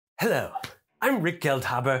Hello, I'm Rick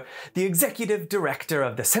Geldhaber, the Executive Director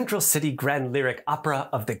of the Central City Grand Lyric Opera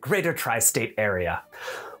of the Greater Tri-State Area.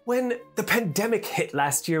 When the pandemic hit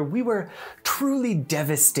last year, we were truly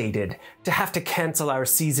devastated to have to cancel our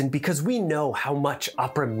season because we know how much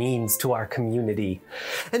opera means to our community.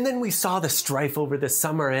 And then we saw the strife over the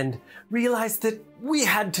summer and realized that we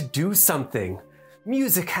had to do something.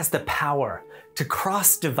 Music has the power to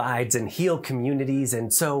cross divides and heal communities,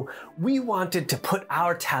 and so we wanted to put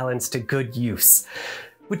our talents to good use.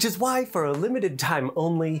 Which is why, for a limited time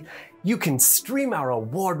only, you can stream our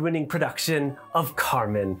award-winning production of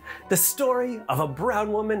Carmen, the story of a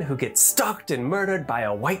brown woman who gets stalked and murdered by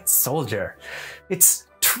a white soldier. It's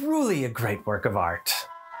truly a great work of art.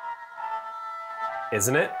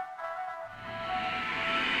 Isn't it?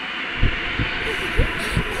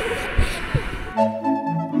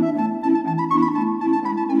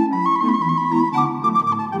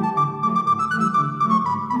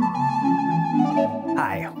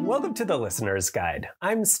 Hi, welcome to the Listener's Guide.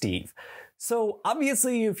 I'm Steve. So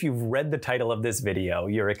obviously, if you've read the title of this video,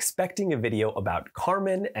 you're expecting a video about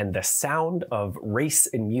Carmen and the sound of race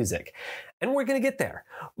in music. And we're gonna get there.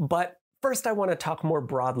 But first, I want to talk more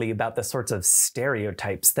broadly about the sorts of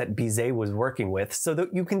stereotypes that Bizet was working with so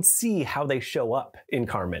that you can see how they show up in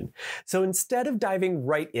Carmen. So instead of diving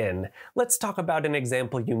right in, let's talk about an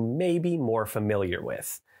example you may be more familiar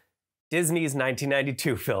with. Disney's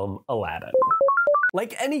 1992 film, Aladdin.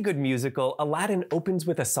 Like any good musical, Aladdin opens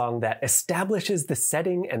with a song that establishes the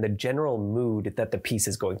setting and the general mood that the piece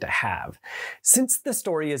is going to have. Since the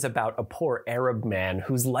story is about a poor Arab man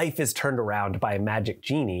whose life is turned around by a magic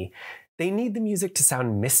genie, they need the music to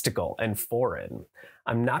sound mystical and foreign.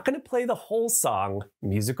 I'm not going to play the whole song.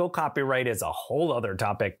 Musical copyright is a whole other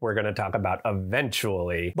topic we're going to talk about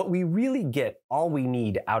eventually, but we really get all we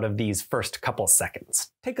need out of these first couple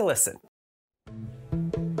seconds. Take a listen.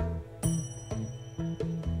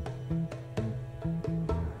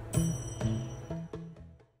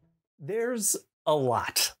 There's a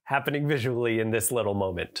lot happening visually in this little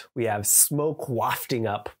moment. We have smoke wafting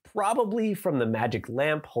up, probably from the magic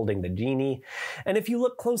lamp holding the genie. And if you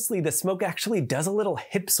look closely, the smoke actually does a little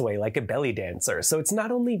hip sway like a belly dancer. So it's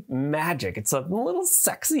not only magic, it's a little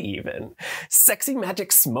sexy even. Sexy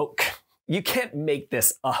magic smoke. You can't make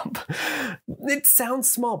this up. It sounds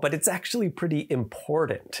small, but it's actually pretty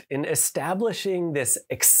important. In establishing this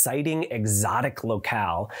exciting, exotic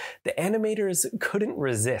locale, the animators couldn't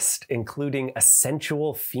resist including a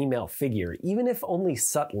sensual female figure, even if only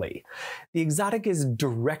subtly. The exotic is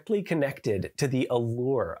directly connected to the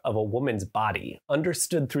allure of a woman's body,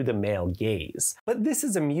 understood through the male gaze. But this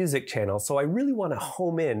is a music channel, so I really want to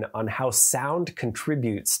home in on how sound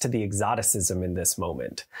contributes to the exoticism in this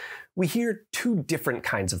moment. We hear two different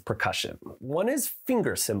kinds of percussion. One is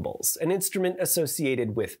finger cymbals, an instrument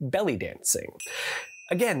associated with belly dancing.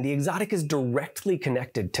 Again, the exotic is directly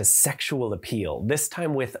connected to sexual appeal, this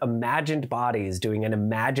time with imagined bodies doing an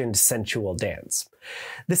imagined sensual dance.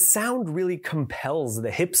 The sound really compels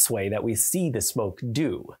the hip sway that we see the smoke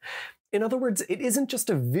do. In other words, it isn't just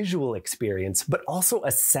a visual experience, but also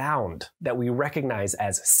a sound that we recognize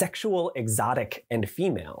as sexual, exotic, and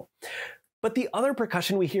female. But the other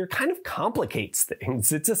percussion we hear kind of complicates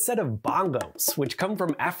things. It's a set of bongos, which come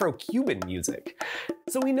from Afro-Cuban music.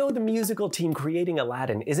 So we know the musical team creating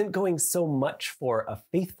Aladdin isn't going so much for a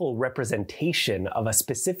faithful representation of a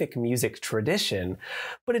specific music tradition,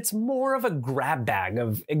 but it's more of a grab bag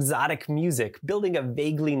of exotic music building a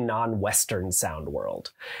vaguely non-Western sound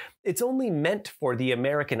world. It's only meant for the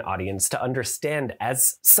American audience to understand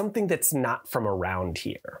as something that's not from around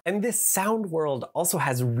here. And this sound world also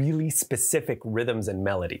has really specific rhythms and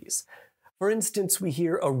melodies. For instance, we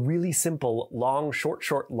hear a really simple long, short,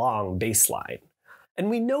 short, long bass line.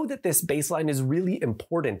 And we know that this bass line is really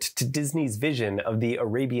important to Disney's vision of the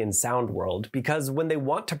Arabian sound world because when they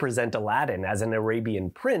want to present Aladdin as an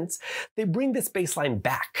Arabian prince, they bring this bass line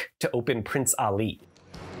back to open Prince Ali.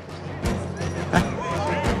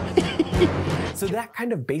 So that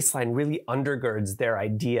kind of baseline really undergirds their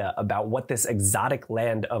idea about what this exotic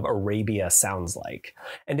land of Arabia sounds like.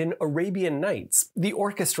 And in Arabian Nights, the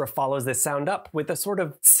orchestra follows this sound up with a sort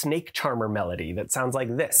of snake charmer melody that sounds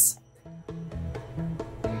like this.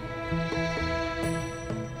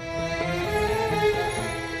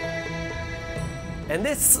 And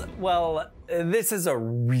this, well, this is a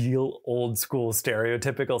real old school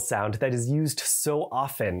stereotypical sound that is used so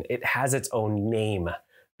often it has its own name.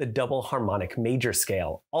 The double harmonic major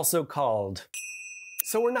scale, also called...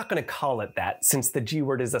 So we're not going to call it that since the G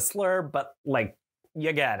word is a slur, but like,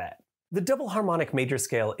 you get it. The double harmonic major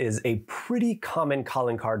scale is a pretty common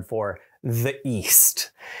calling card for the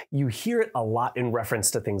East. You hear it a lot in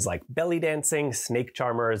reference to things like belly dancing, snake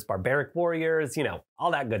charmers, barbaric warriors,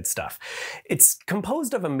 all that good stuff. It's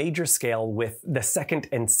composed of a major scale with the 2nd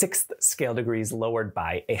and 6th scale degrees lowered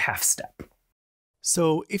by a half step.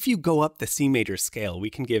 So if you go up the C major scale,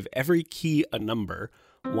 we can give every key a number: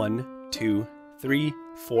 1, 2, 3,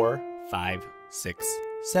 4, 5, 6,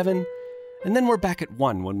 7, and then we're back at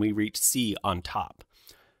 1 when we reach C on top.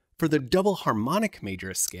 For the double harmonic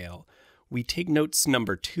major scale, we take notes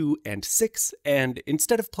number 2 and 6, and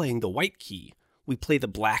instead of playing the white key, we play the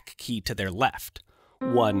black key to their left.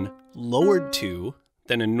 1 lowered 2,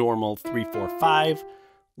 then a normal 3, 4, 5,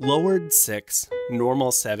 lowered 6,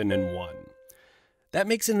 normal 7, and 1. That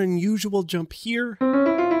makes an unusual jump here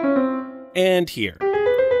and here.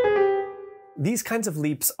 These kinds of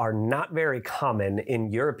leaps are not very common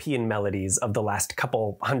in European melodies of the last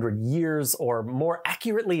couple hundred years, or more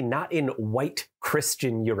accurately, not in white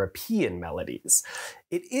Christian European melodies.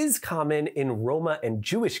 It is common in Roma and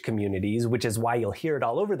Jewish communities, which is why you'll hear it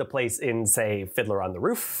all over the place in, say, Fiddler on the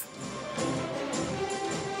Roof.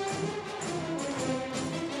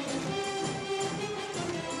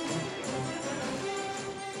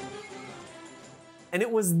 And it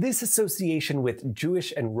was this association with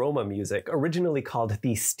Jewish and Roma music, originally called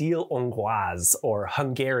the style hongroise, or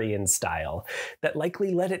Hungarian style, that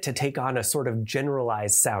likely led it to take on a sort of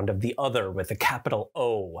generalized sound of the other with a capital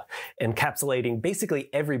O, encapsulating basically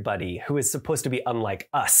everybody who is supposed to be unlike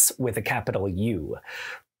us with a capital U.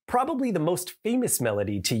 Probably the most famous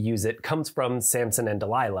melody to use it comes from Samson and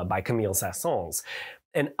Delilah by Camille Saint-Saëns,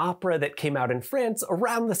 an opera that came out in France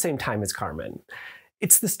around the same time as Carmen.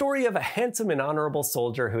 It's the story of a handsome and honorable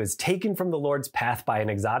soldier who is taken from the Lord's path by an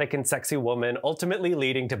exotic and sexy woman, ultimately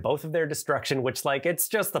leading to both of their destruction, which, it's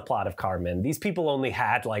just the plot of Carmen. These people only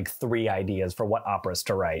had, 3 ideas for what operas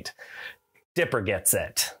to write. Dipper gets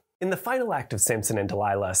it. In the final act of Samson and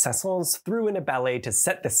Delilah, Saint-Saëns threw in a ballet to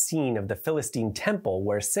set the scene of the Philistine temple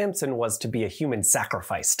where Samson was to be a human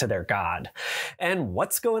sacrifice to their god. And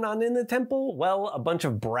what's going on in the temple? Well, a bunch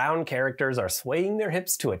of brown characters are swaying their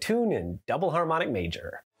hips to a tune in double harmonic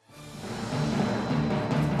major.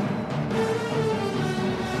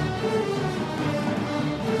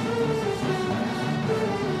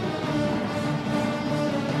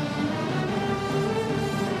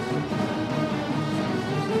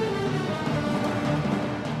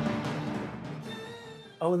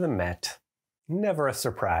 Oh, the Met. Never a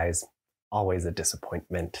surprise, always a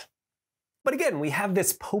disappointment. But again, we have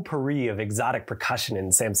this potpourri of exotic percussion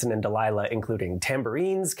in Samson and Delilah, including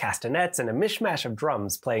tambourines, castanets, and a mishmash of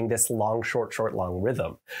drums playing this long, short, short, long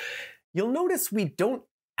rhythm. You'll notice we don't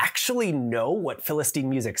actually know what Philistine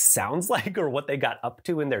music sounds like or what they got up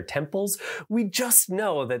to in their temples. We just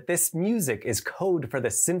know that this music is code for the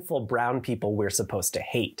sinful brown people we're supposed to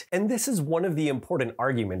hate. And this is one of the important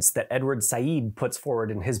arguments that Edward Said puts forward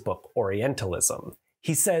in his book, Orientalism.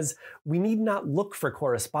 He says, we need not look for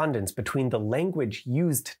correspondence between the language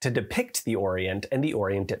used to depict the Orient and the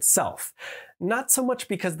Orient itself. Not so much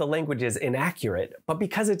because the language is inaccurate, but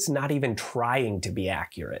because it's not even trying to be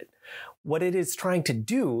accurate. What it is trying to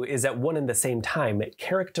do is at one and the same time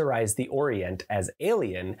characterize the Orient as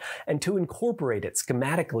alien and to incorporate it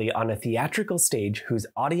schematically on a theatrical stage whose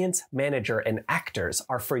audience, manager, and actors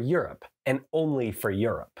are for Europe, and only for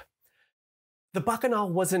Europe. The Bacchanal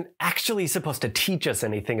wasn't actually supposed to teach us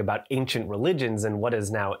anything about ancient religions and what is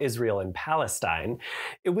now Israel and Palestine.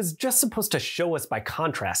 It was just supposed to show us by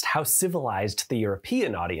contrast how civilized the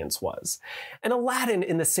European audience was. And Aladdin,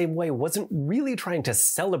 in the same way, wasn't really trying to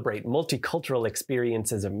celebrate multicultural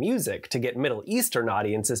experiences of music to get Middle Eastern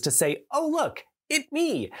audiences to say, oh look, it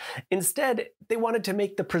me. Instead, they wanted to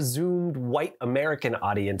make the presumed white American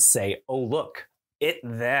audience say, oh look, it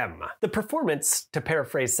them. The performance, to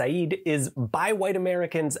paraphrase Said, is by white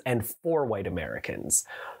Americans and for white Americans.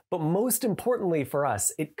 But most importantly for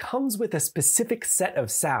us, it comes with a specific set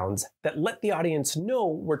of sounds that let the audience know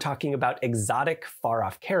we're talking about exotic,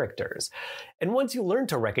 far-off characters. And once you learn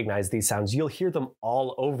to recognize these sounds, you'll hear them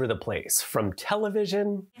all over the place, from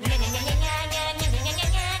television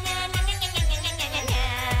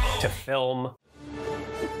to film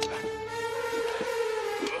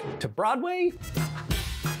to Broadway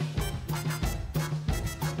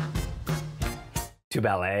to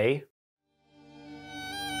ballet.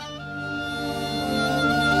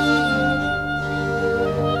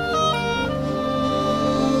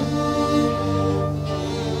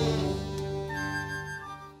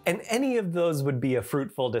 And any of those would be a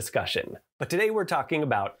fruitful discussion. But today we're talking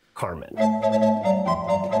about Carmen.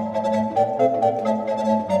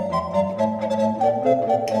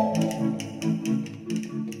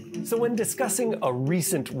 So when discussing a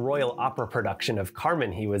recent Royal Opera production of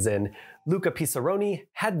Carmen he was in, Luca Pisaroni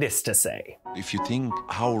had this to say. If you think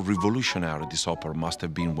how revolutionary this opera must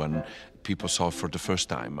have been when people saw it for the first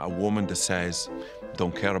time, a woman that says,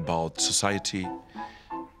 don't care about society,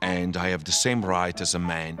 and I have the same right as a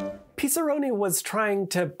man. Pisaroni was trying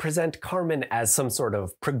to present Carmen as some sort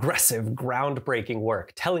of progressive, groundbreaking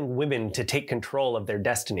work, telling women to take control of their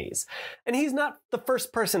destinies. And he's not the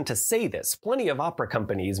first person to say this. Plenty of opera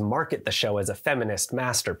companies market the show as a feminist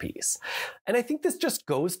masterpiece. And I think this just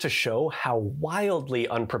goes to show how wildly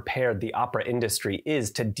unprepared the opera industry is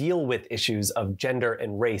to deal with issues of gender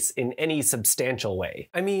and race in any substantial way.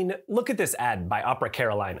 I mean, look at this ad by Opera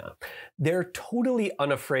Carolina. They're totally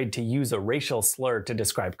unafraid to use a racial slur to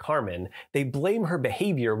describe Carmen. They blame her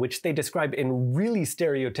behavior, which they describe in really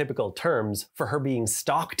stereotypical terms, for her being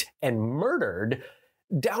stalked and murdered,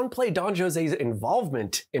 downplay Don Jose's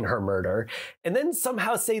involvement in her murder, and then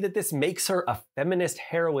somehow say that this makes her a feminist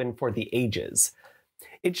heroine for the ages.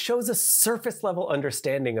 It shows a surface-level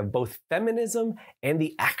understanding of both feminism and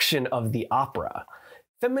the action of the opera.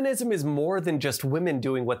 Feminism is more than just women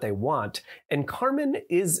doing what they want, and Carmen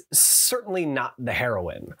is certainly not the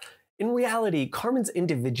heroine. In reality, Carmen's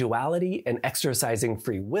individuality and exercising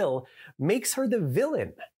free will makes her the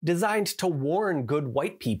villain, designed to warn good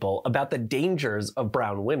white people about the dangers of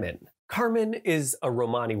brown women. Carmen is a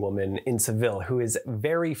Romani woman in Seville who is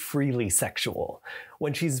very freely sexual.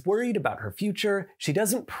 When she's worried about her future, she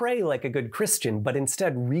doesn't pray like a good Christian, but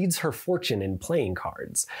instead reads her fortune in playing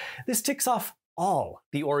cards. This ticks off all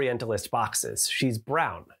the Orientalist boxes. She's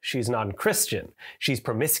brown, she's non-Christian, she's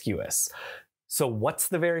promiscuous. So what's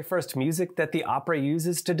the very first music that the opera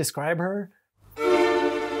uses to describe her?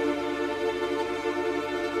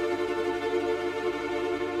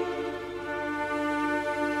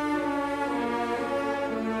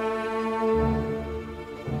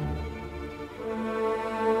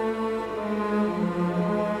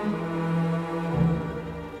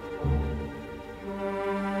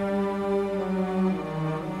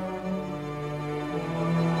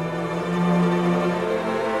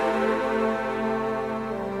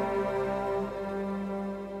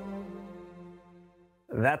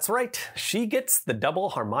 That's right, she gets the double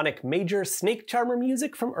harmonic major snake charmer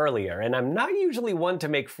music from earlier, and I'm not usually one to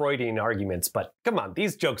make Freudian arguments, but come on,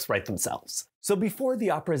 these jokes write themselves. So before the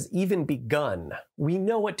opera's even begun, we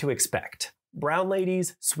know what to expect. Brown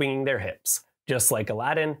ladies swinging their hips, just like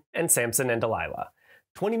Aladdin and Samson and Delilah.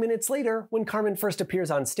 20 minutes later, when Carmen first appears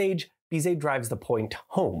on stage, Bizet drives the point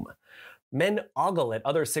home. Men ogle at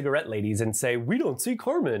other cigarette ladies and say, "We don't see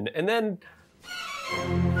Carmen," and then...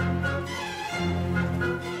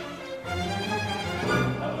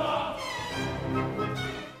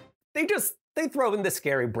 They throw in the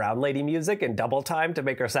scary brown lady music in double time to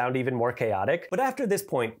make her sound even more chaotic. But after this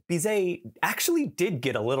point, Bizet actually did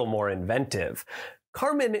get a little more inventive.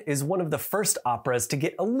 Carmen is one of the first operas to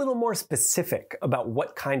get a little more specific about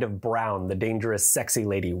what kind of brown the dangerous, sexy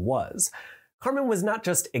lady was. Carmen was not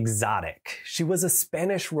just exotic, she was a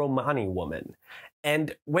Spanish Romani woman.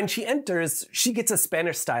 And when she enters, she gets a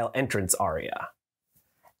Spanish-style entrance aria.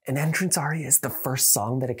 An entrance aria is the first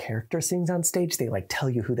song that a character sings on stage. They tell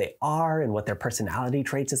you who they are and what their personality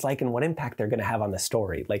traits is like and what impact they're gonna have on the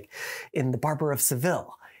story. Like in The Barber of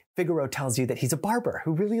Seville, Figaro tells you that he's a barber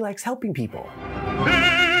who really likes helping people.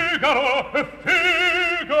 Figaro,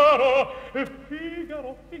 Figaro,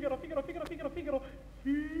 Figaro, Figaro, Figaro, Figaro, Figaro,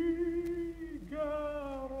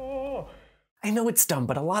 Figaro. I know it's dumb,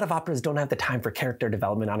 but a lot of operas don't have the time for character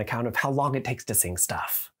development on account of how long it takes to sing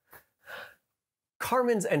stuff.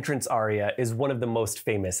 Carmen's entrance aria is one of the most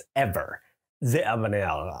famous ever, The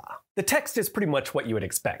Avenir. The text is pretty much what you would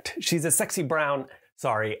expect. She's a sexy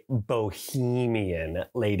bohemian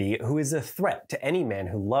lady who is a threat to any man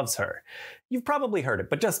who loves her. You've probably heard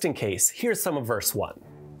it, but just in case, here's some of verse 1.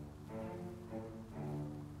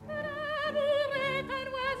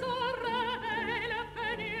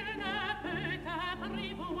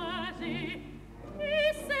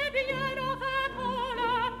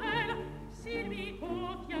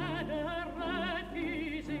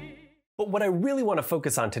 But what I really want to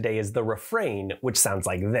focus on today is the refrain, which sounds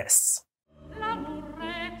like this.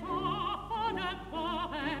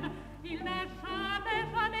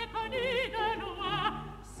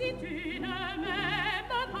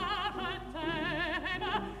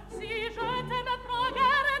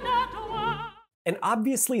 And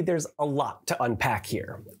obviously there's a lot to unpack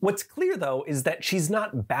here. What's clear though is that she's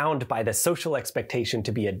not bound by the social expectation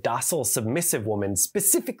to be a docile, submissive woman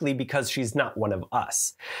specifically because she's not one of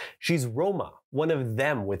us. She's Roma, one of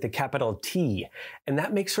them with a capital T, and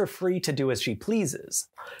that makes her free to do as she pleases.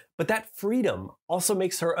 But that freedom also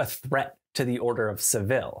makes her a threat to the Order of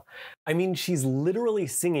Seville. I mean, she's literally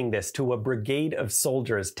singing this to a brigade of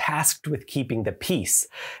soldiers tasked with keeping the peace.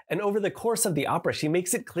 And over the course of the opera, she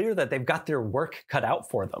makes it clear that they've got their work cut out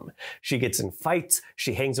for them. She gets in fights,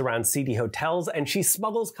 she hangs around seedy hotels, and she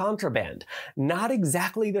smuggles contraband. Not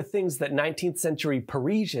exactly the things that 19th century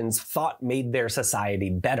Parisians thought made their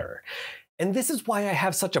society better. And this is why I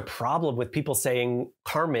have such a problem with people saying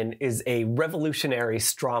Carmen is a revolutionary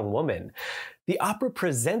strong woman. The opera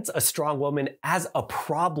presents a strong woman as a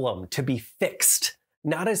problem to be fixed,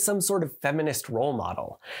 not as some sort of feminist role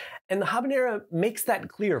model. And the habanera makes that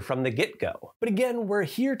clear from the get-go. But again, we're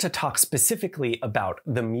here to talk specifically about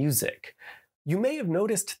the music. You may have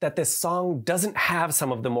noticed that this song doesn't have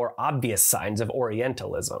some of the more obvious signs of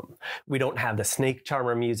Orientalism. We don't have the snake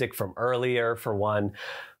charmer music from earlier, for one.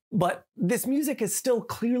 But this music is still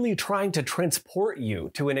clearly trying to transport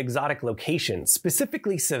you to an exotic location,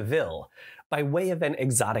 specifically Seville, by way of an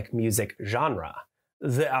exotic music genre,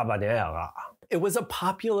 the habanera. It was a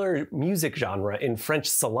popular music genre in French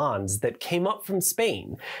salons that came up from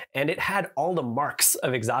Spain, and it had all the marks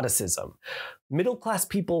of exoticism. Middle-class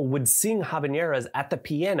people would sing habaneras at the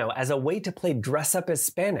piano as a way to play dress-up as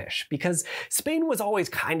Spanish, because Spain was always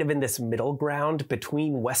kind of in this middle ground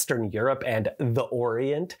between Western Europe and the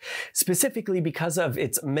Orient, specifically because of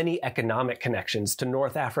its many economic connections to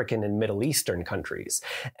North African and Middle Eastern countries.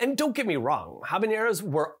 And don't get me wrong, habaneras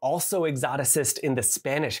were also exoticist in the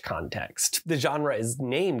Spanish context. The genre is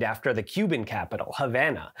named after the Cuban capital,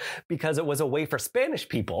 Havana, because it was a way for Spanish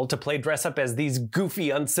people to play dress-up as these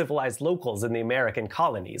goofy, uncivilized locals in the American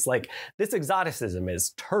colonies. Like, this exoticism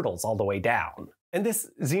is turtles all the way down. And this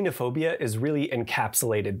xenophobia is really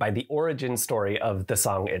encapsulated by the origin story of the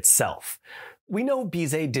song itself. We know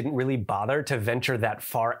Bizet didn't really bother to venture that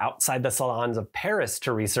far outside the salons of Paris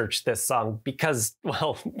to research this song because,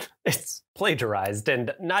 well, it's plagiarized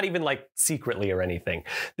and not even like secretly or anything.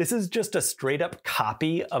 This is just a straight up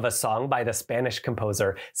copy of a song by the Spanish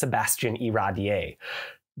composer Sebastian Iradier.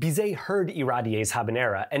 Bizet heard Iradier's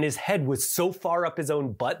habanera, and his head was so far up his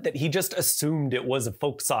own butt that he just assumed it was a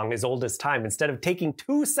folk song as old as time instead of taking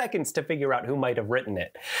 2 seconds to figure out who might have written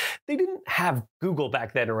it. They didn't have Google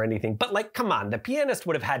back then or anything, but like, come on, the pianist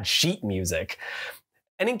would have had sheet music.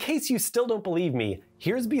 And in case you still don't believe me,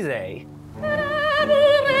 here's Bizet.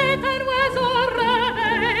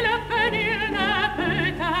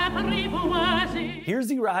 Here's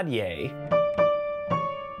Iradier.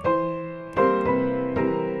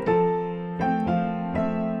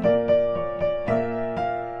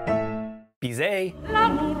 Bizet.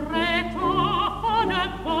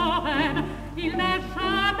 Il n'est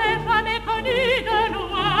jamais, jamais connu de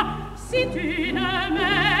loi. Si tu ne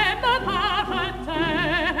m'aimes pas, je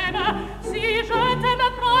t'aime. Si je t'aime,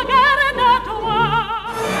 prends garde à toi.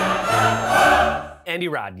 And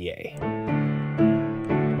Iradier.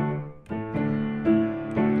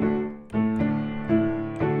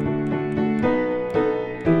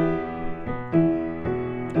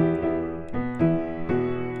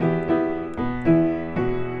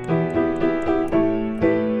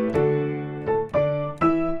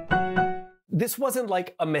 This wasn't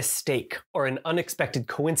like a mistake or an unexpected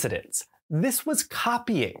coincidence. This was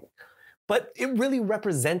copying. But it really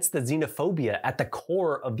represents the xenophobia at the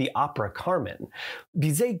core of the opera Carmen.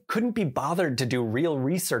 Bizet couldn't be bothered to do real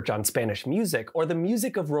research on Spanish music or the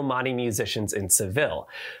music of Romani musicians in Seville.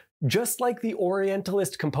 Just like the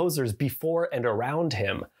Orientalist composers before and around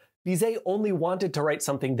him, Bizet only wanted to write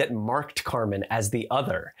something that marked Carmen as the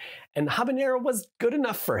other, and habanera was good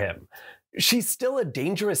enough for him. She's still a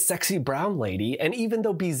dangerous, sexy brown lady, and even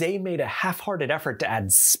though Bizet made a half-hearted effort to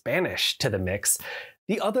add Spanish to the mix,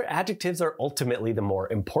 the other adjectives are ultimately the more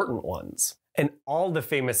important ones. And all the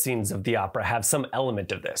famous scenes of the opera have some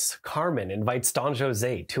element of this. Carmen invites Don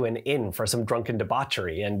José to an inn for some drunken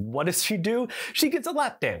debauchery, and what does she do? She gets a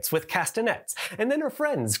lap dance with castanets, and then her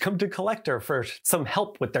friends come to collect her for some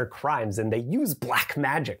help with their crimes, and they use black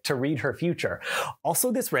magic to read her future.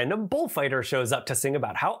 Also, this random bullfighter shows up to sing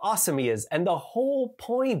about how awesome he is, and the whole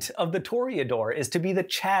point of the Toreador is to be the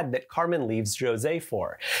Chad that Carmen leaves José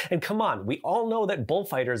for. And come on, we all know that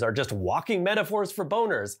bullfighters are just walking metaphors for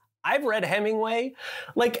boners. I've read Hemingway.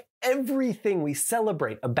 Like, everything we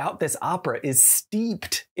celebrate about this opera is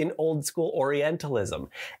steeped in old school Orientalism.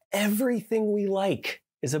 Everything we like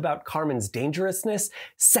is about Carmen's dangerousness,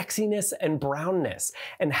 sexiness, and brownness,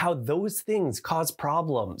 and how those things cause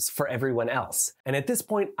problems for everyone else. And at this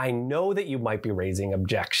point, I know that you might be raising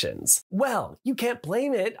objections. Well, you can't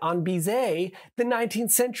blame it on Bizet. The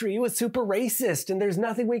 19th century was super racist, and there's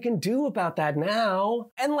nothing we can do about that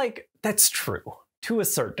now. And like, that's true. To a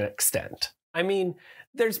certain extent. I mean,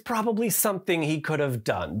 There's probably something he could have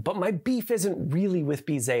done, but my beef isn't really with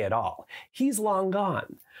Bizet at all. He's long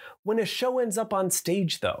gone. When a show ends up on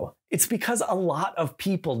stage, though, it's because a lot of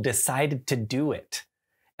people decided to do it.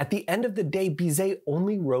 At the end of the day, Bizet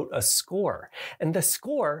only wrote a score, and the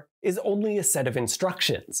score is only a set of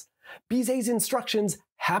instructions. Bizet's instructions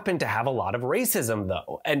happen to have a lot of racism,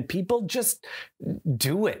 though, and people just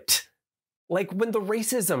do it. Like when the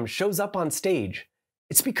racism shows up on stage,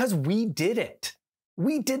 it's because we did it.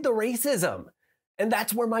 We did the racism. And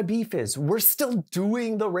that's where my beef is. We're still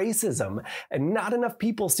doing the racism, and not enough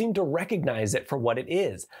people seem to recognize it for what it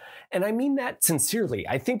is. And I mean that sincerely.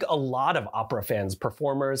 I think a lot of opera fans,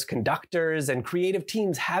 performers, conductors, and creative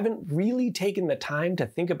teams haven't really taken the time to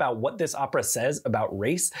think about what this opera says about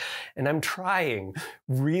race, and I'm trying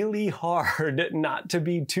really hard not to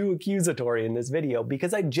be too accusatory in this video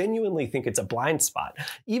because I genuinely think it's a blind spot,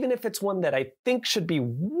 even if it's one that I think should be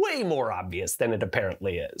way more obvious than it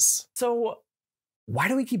apparently is. So, why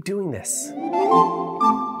do we keep doing this?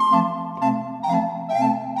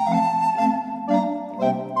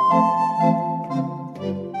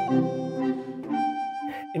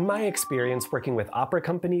 In my experience working with opera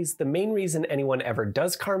companies, the main reason anyone ever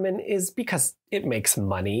does Carmen is because it makes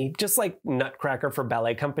money, just like Nutcracker for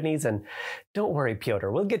ballet companies, and don't worry, Piotr,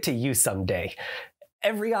 we'll get to you someday.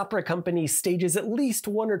 Every opera company stages at least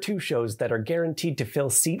 1 or 2 shows that are guaranteed to fill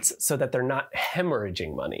seats so that they're not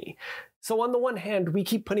hemorrhaging money. So on the one hand, we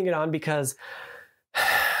keep putting it on because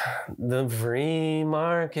the free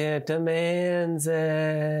market demands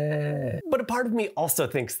it. But a part of me also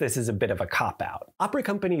thinks this is a bit of a cop-out. Opera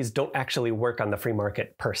companies don't actually work on the free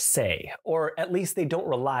market per se, or at least they don't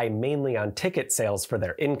rely mainly on ticket sales for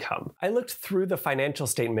their income. I looked through the financial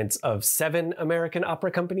statements of 7 American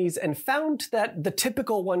opera companies and found that the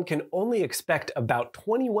typical one can only expect about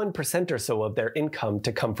 21% or so of their income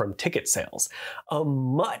to come from ticket sales. A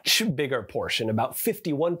much bigger portion, about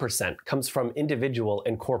 51%, comes from individual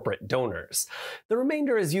and corporate donors. The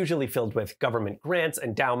remainder is usually filled with government grants,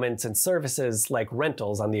 endowments, and services like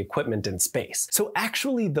rentals on the equipment and space. So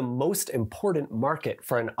actually the most important market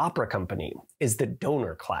for an opera company is the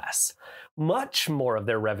donor class. Much more of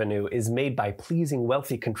their revenue is made by pleasing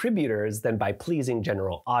wealthy contributors than by pleasing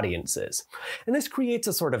general audiences. And this creates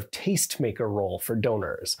a sort of tastemaker role for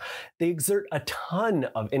donors. They exert a ton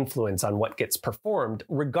of influence on what gets performed,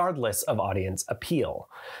 regardless of audience appeal.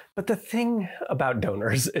 But the thing about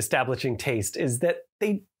donors establishing taste is that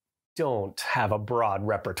they don't have a broad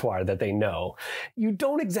repertoire that they know. You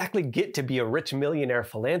don't exactly get to be a rich millionaire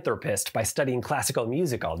philanthropist by studying classical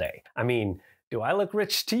music all day. I mean, do I look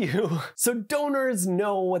rich to you? So donors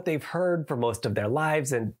know what they've heard for most of their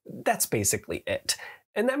lives, and that's basically it.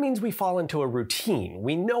 And that means we fall into a routine.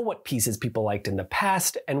 We know what pieces people liked in the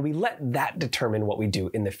past, and we let that determine what we do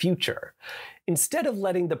in the future. Instead of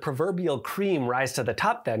letting the proverbial cream rise to the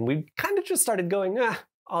top then, we kind of just started going,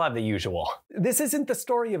 I'll have the usual. This isn't the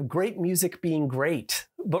story of great music being great,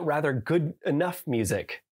 but rather good enough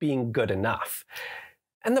music being good enough.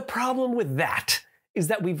 And the problem with that is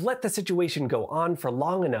that we've let the situation go on for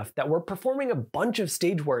long enough that we're performing a bunch of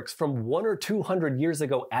stage works from 100 or 200 years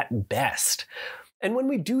ago at best. And when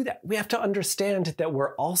we do that, we have to understand that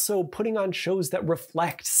we're also putting on shows that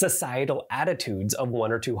reflect societal attitudes of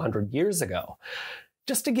 100 or 200 years ago.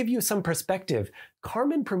 Just to give you some perspective,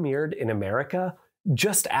 Carmen premiered in America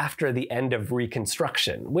just after the end of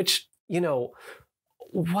Reconstruction, which, you know,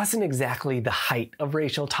 wasn't exactly the height of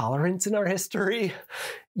racial tolerance in our history.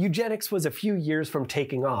 Eugenics was a few years from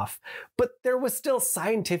taking off, but there was still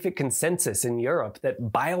scientific consensus in Europe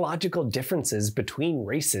that biological differences between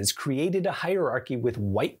races created a hierarchy with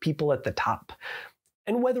white people at the top.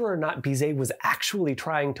 And whether or not Bizet was actually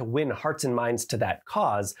trying to win hearts and minds to that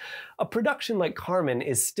cause, a production like Carmen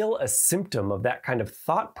is still a symptom of that kind of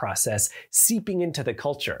thought process seeping into the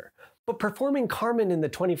culture. But performing Carmen in the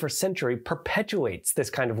 21st century perpetuates this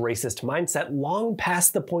kind of racist mindset long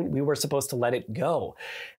past the point we were supposed to let it go.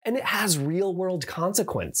 And it has real-world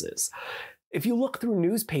consequences. If you look through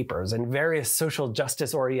newspapers and various social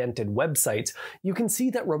justice-oriented websites, you can see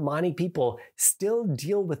that Romani people still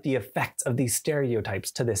deal with the effects of these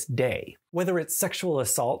stereotypes to this day. Whether it's sexual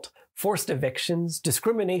assault, forced evictions,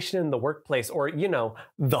 discrimination in the workplace, or, you know,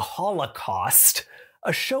 the Holocaust,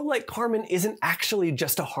 a show like Carmen isn't actually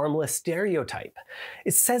just a harmless stereotype.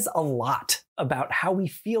 It says a lot about how we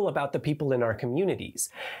feel about the people in our communities.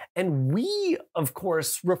 And we, of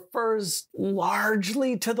course, refers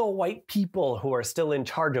largely to the white people who are still in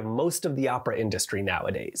charge of most of the opera industry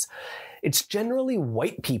nowadays. It's generally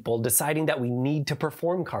white people deciding that we need to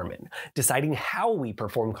perform Carmen, deciding how we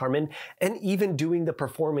perform Carmen, and even doing the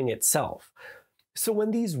performing itself. So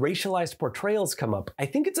when these racialized portrayals come up, I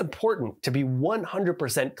think it's important to be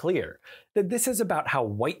 100% clear that this is about how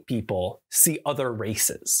white people see other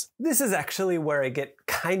races. This is actually where I get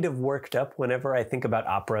kind of worked up whenever I think about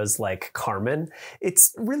operas like Carmen.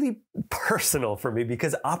 It's really personal for me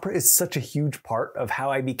because opera is such a huge part of how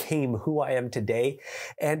I became who I am today,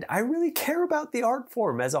 and I really care about the art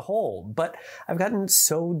form as a whole, but I've gotten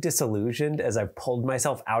so disillusioned as I've pulled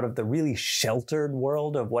myself out of the really sheltered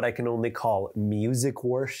world of what I can only call music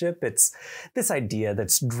worship. It's this idea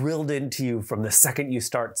that's drilled into you from the second you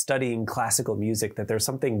start studying classical music that there's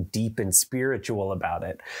something deep and spiritual about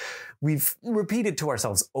it. We've repeated to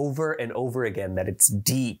ourselves over and over again that it's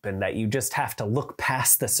deep and that you just have to look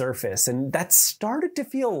past the surface. And that started to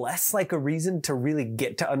feel less like a reason to really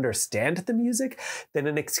get to understand the music than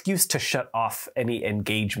an excuse to shut off any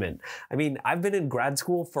engagement. I mean, I've been in grad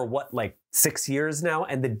school for like 6 years now,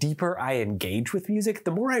 and the deeper I engage with music,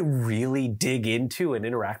 the more I really dig into and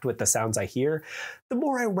interact with the sounds I hear, the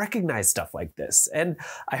more I recognize stuff like this. And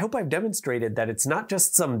I hope I've demonstrated that it's not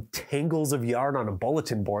just some tangles of yarn on a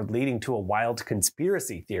bulletin board leading to a wild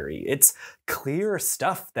conspiracy theory. It's clear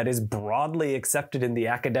stuff that is broadly accepted in the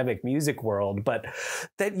academic music world, but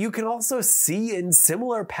that you can also see in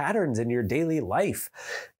similar patterns in your daily life.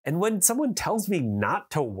 And when someone tells me not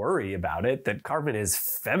to worry about it, that Carmen is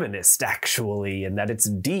feminist actually, and that it's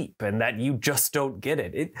deep, and that you just don't get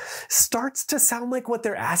it, it starts to sound like what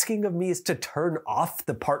they're asking of me is to turn off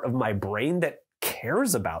the part of my brain that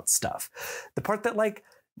cares about stuff. The part that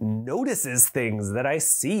notices things that I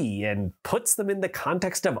see and puts them in the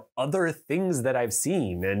context of other things that I've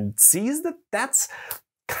seen and sees that that's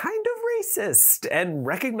kind of racist and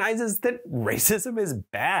recognizes that racism is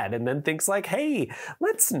bad and then thinks hey,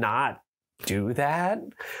 let's not do that.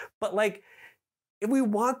 But if we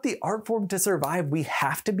want the art form to survive, we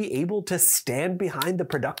have to be able to stand behind the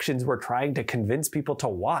productions we're trying to convince people to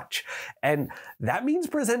watch. And that means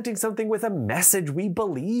presenting something with a message we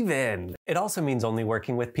believe in. It also means only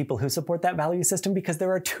working with people who support that value system, because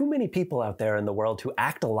there are too many people out there in the world who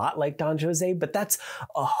act a lot like Don Jose, but that's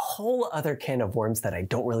a whole other can of worms that I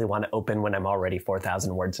don't really want to open when I'm already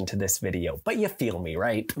 4,000 words into this video. But you feel me,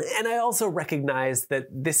 right? And I also recognize that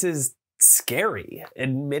this is scary.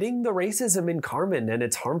 Admitting the racism in Carmen and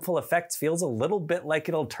its harmful effects feels a little bit like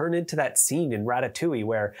it'll turn into that scene in Ratatouille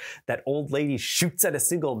where that old lady shoots at a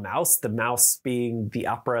single mouse, the mouse being the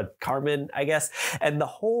opera Carmen, I guess, and the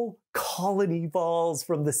whole colony falls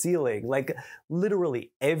from the ceiling.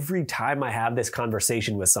 Literally every time I have this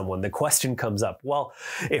conversation with someone, the question comes up, well,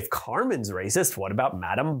 if Carmen's racist, what about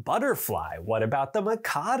Madame Butterfly? What about the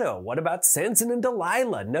Mikado? What about Samson and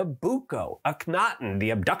Delilah, Nabucco, Akhenaten,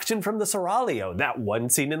 the abduction from the Seraglio, that one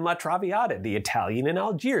scene in La Traviata, the Italian in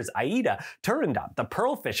Algiers, Aida, Turandot, the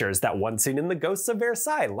Pearl Fishers, that one scene in The Ghosts of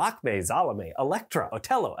Versailles, Lakme, Salome, Electra,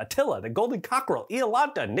 Otello, Attila, the Golden Cockerel,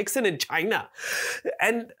 Iolanta, Nixon in China.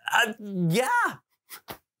 And yeah,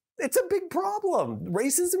 it's a big problem.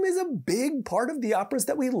 Racism is a big part of the operas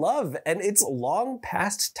that we love, and it's long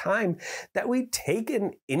past time that we take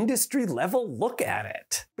an industry level look at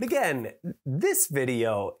it. But again, this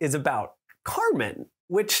video is about Carmen,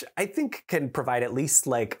 which I think can provide at least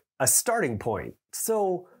a starting point.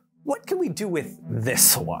 So what can we do with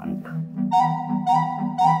this one?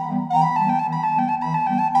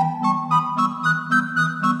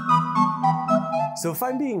 So if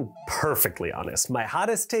I'm being perfectly honest, my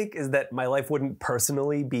hottest take is that my life wouldn't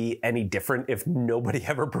personally be any different if nobody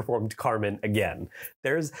ever performed Carmen again.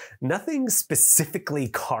 There's nothing specifically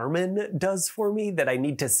Carmen does for me that I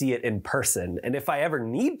need to see it in person. And if I ever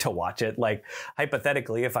need to watch it,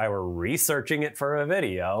 hypothetically, if I were researching it for a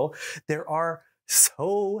video, there are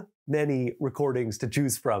so many recordings to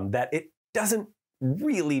choose from that it doesn't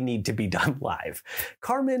really need to be done live.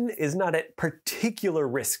 Carmen is not at particular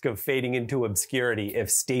risk of fading into obscurity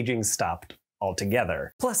if staging stopped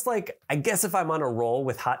altogether. Plus, I guess if I'm on a roll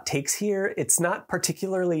with hot takes here, it's not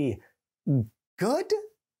particularly good.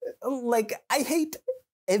 I hate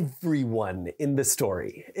everyone in the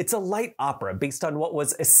story. It's a light opera based on what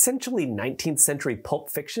was essentially 19th century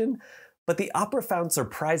pulp fiction, but the opera found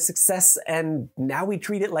surprise success, and now we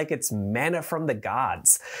treat it like it's manna from the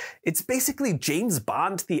gods. It's basically James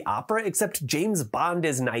Bond the opera, except James Bond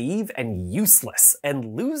is naive and useless,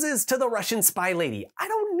 and loses to the Russian spy lady. I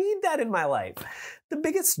don't need that in my life. The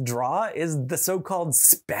biggest draw is the so-called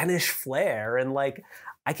Spanish flair, and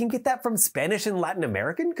I can get that from Spanish and Latin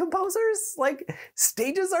American composers.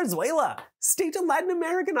 Stage a zarzuela, stage a Latin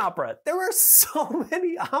American opera. There are so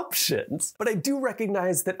many options. But I do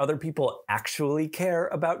recognize that other people actually care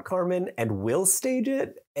about Carmen and will stage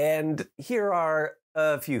it. And here are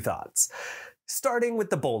a few thoughts. Starting with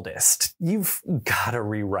the boldest, you've got to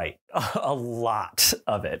rewrite a lot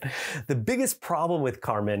of it. The biggest problem with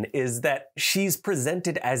Carmen is that she's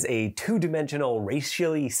presented as a two-dimensional,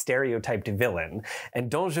 racially stereotyped villain, and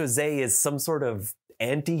Don José is some sort of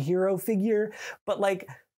anti-hero figure, but like,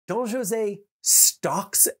 Don José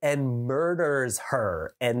stalks and murders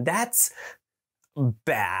her, and that's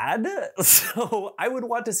bad. So I would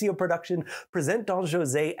want to see a production present Don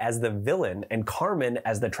José as the villain and Carmen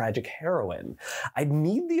as the tragic heroine. I'd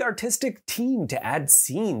need the artistic team to add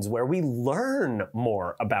scenes where we learn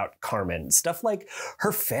more about Carmen. Stuff like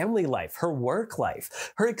her family life, her work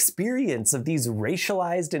life, her experience of these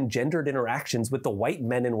racialized and gendered interactions with the white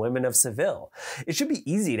men and women of Seville. It should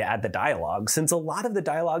be easy to add the dialogue, since a lot of the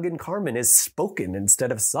dialogue in Carmen is spoken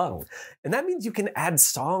instead of sung. And that means you can add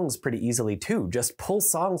songs pretty easily too. Just pull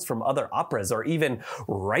songs from other operas or even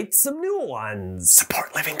write some new ones.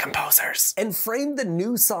 Support living composers. And frame the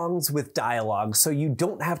new songs with dialogue so you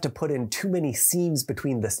don't have to put in too many scenes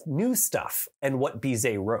between the new stuff and what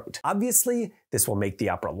Bizet wrote. Obviously, this will make the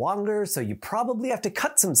opera longer, so you probably have to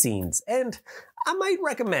cut some scenes, and I might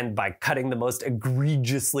recommend by cutting the most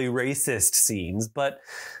egregiously racist scenes, but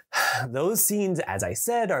those scenes, as I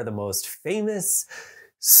said, are the most famous.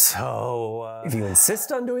 So if you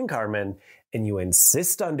insist on doing Carmen, and you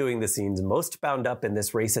insist on doing the scenes most bound up in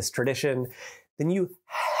this racist tradition, then you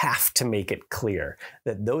have to make it clear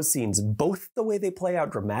that those scenes, both the way they play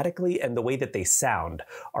out dramatically and the way that they sound,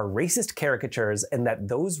 are racist caricatures, and that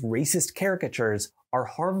those racist caricatures are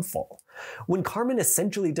harmful. When Carmen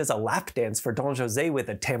essentially does a lap dance for Don José with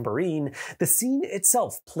a tambourine, the scene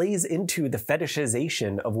itself plays into the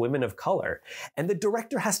fetishization of women of color, and the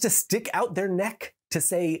director has to stick out their neck to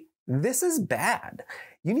say, this is bad.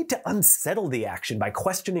 You need to unsettle the action by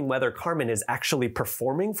questioning whether Carmen is actually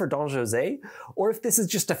performing for Don José, or if this is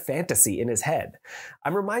just a fantasy in his head.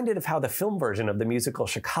 I'm reminded of how the film version of the musical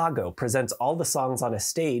Chicago presents all the songs on a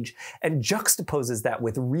stage and juxtaposes that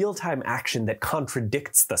with real-time action that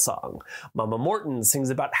contradicts the song. Mama Morton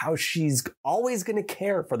sings about how she's always going to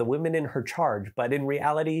care for the women in her charge, but in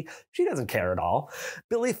reality, she doesn't care at all.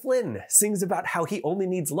 Billy Flynn sings about how he only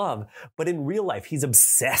needs love, but in real life, he's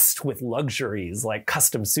obsessed with luxuries like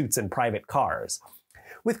custom suits and private cars.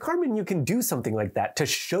 With Carmen, you can do something like that to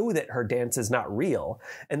show that her dance is not real,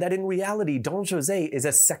 and that in reality, Don José is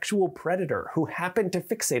a sexual predator who happened to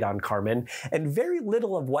fixate on Carmen, and very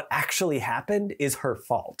little of what actually happened is her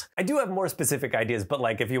fault. I do have more specific ideas, but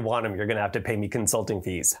like, if you want them, you're gonna have to pay me consulting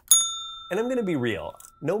fees. And I'm gonna be real,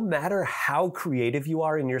 no matter how creative you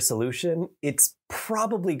are in your solution, it's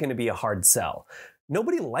probably gonna be a hard sell.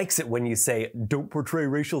 Nobody likes it when you say, don't portray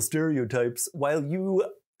racial stereotypes, while you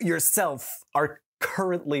yourself are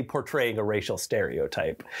currently portraying a racial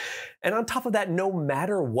stereotype. And on top of that, no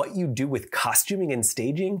matter what you do with costuming and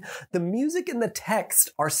staging, the music and the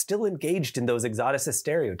text are still engaged in those exoticist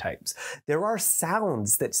stereotypes. There are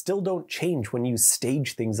sounds that still don't change when you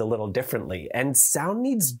stage things a little differently, and sound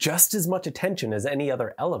needs just as much attention as any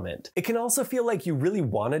other element. It can also feel like you really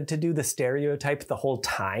wanted to do the stereotype the whole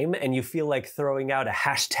time, and you feel like throwing out a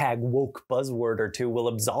hashtag woke buzzword or two will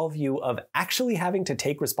absolve you of actually having to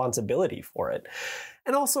take responsibility for it.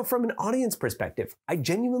 And also from an audience perspective, I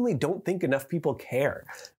genuinely don't think enough people care.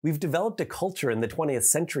 We've developed a culture in the 20th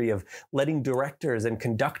century of letting directors and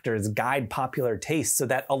conductors guide popular taste, so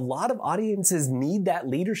that a lot of audiences need that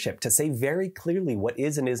leadership to say very clearly what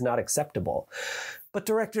is and is not acceptable. But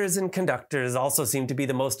directors and conductors also seem to be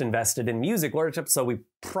the most invested in music worship, so we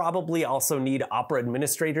probably also need opera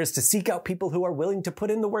administrators to seek out people who are willing to put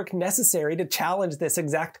in the work necessary to challenge this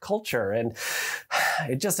exact culture. And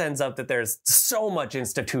it just ends up that there's so much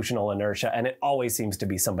institutional inertia, and it always seems to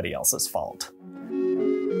be somebody else's fault.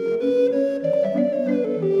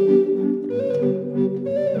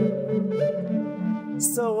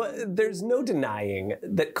 So there's no denying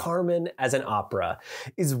that Carmen as an opera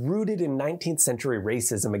is rooted in 19th century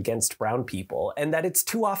racism against brown people, and that it's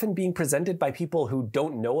too often being presented by people who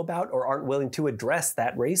don't know about or aren't willing to address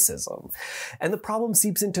that racism. And the problem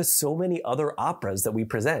seeps into so many other operas that we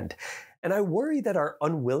present. And I worry that our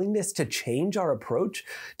unwillingness to change our approach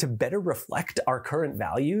to better reflect our current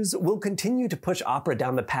values will continue to push opera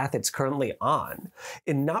down the path it's currently on.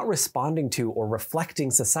 In not responding to or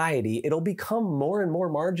reflecting society, it'll become more and more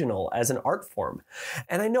marginal as an art form.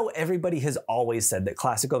 And I know everybody has always said that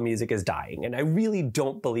classical music is dying, and I really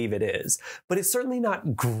don't believe it is, but it's certainly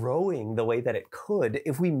not growing the way that it could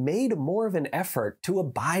if we made more of an effort to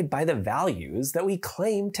abide by the values that we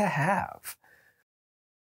claim to have.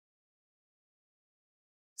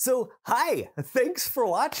 So, hi, thanks for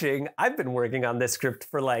watching. I've been working on this script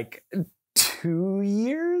for like 2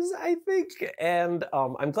 years, I think. And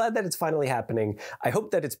I'm glad that it's finally happening. I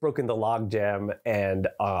hope that it's broken the logjam, and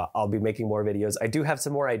I'll be making more videos. I do have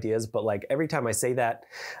some more ideas, but like every time I say that,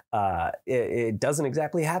 it doesn't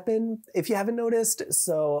exactly happen, if you haven't noticed.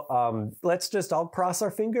 So let's just all cross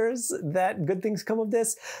our fingers that good things come of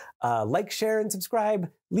this. Like, share, and subscribe.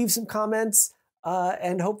 Leave some comments.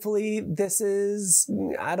 And hopefully this is,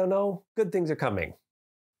 I don't know, good things are coming.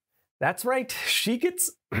 That's right. She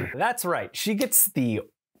gets the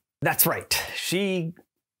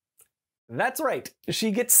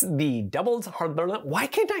doubles hard. Why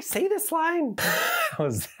can't I say this line?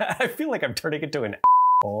 I feel like I'm turning into an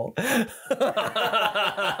asshole.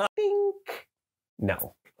 Think.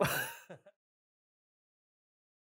 No.